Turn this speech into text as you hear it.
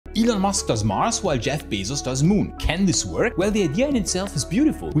Elon Musk does Mars while Jeff Bezos does Moon. Can this work? Well, the idea in itself is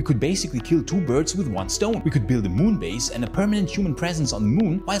beautiful. We could basically kill two birds with one stone. We could build a moon base and a permanent human presence on the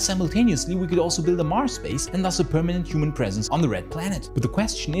moon, while simultaneously we could also build a Mars base and thus a permanent human presence on the red planet. But the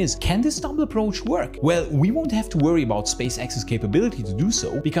question is, can this double approach work? Well, we won't have to worry about SpaceX's capability to do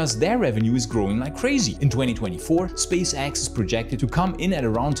so because their revenue is growing like crazy. In 2024, SpaceX is projected to come in at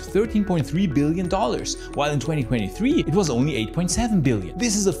around $13.3 billion, while in 2023 it was only $8.7 billion.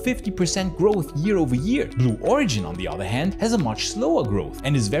 This is a 50% growth year over year. Blue Origin, on the other hand, has a much slower growth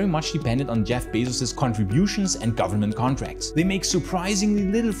and is very much dependent on Jeff Bezos' contributions and government contracts. They make surprisingly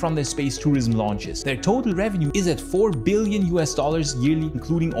little from their space tourism launches. Their total revenue is at $4 billion yearly,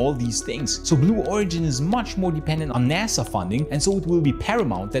 including all these things. So Blue Origin is much more dependent on NASA funding, and so it will be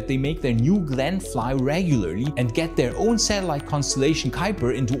paramount that they make their New Glenn fly regularly and get their own satellite constellation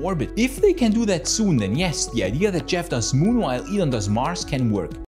Kuiper into orbit. If they can do that soon, then yes, the idea that Jeff does Moon while Elon does Mars can work.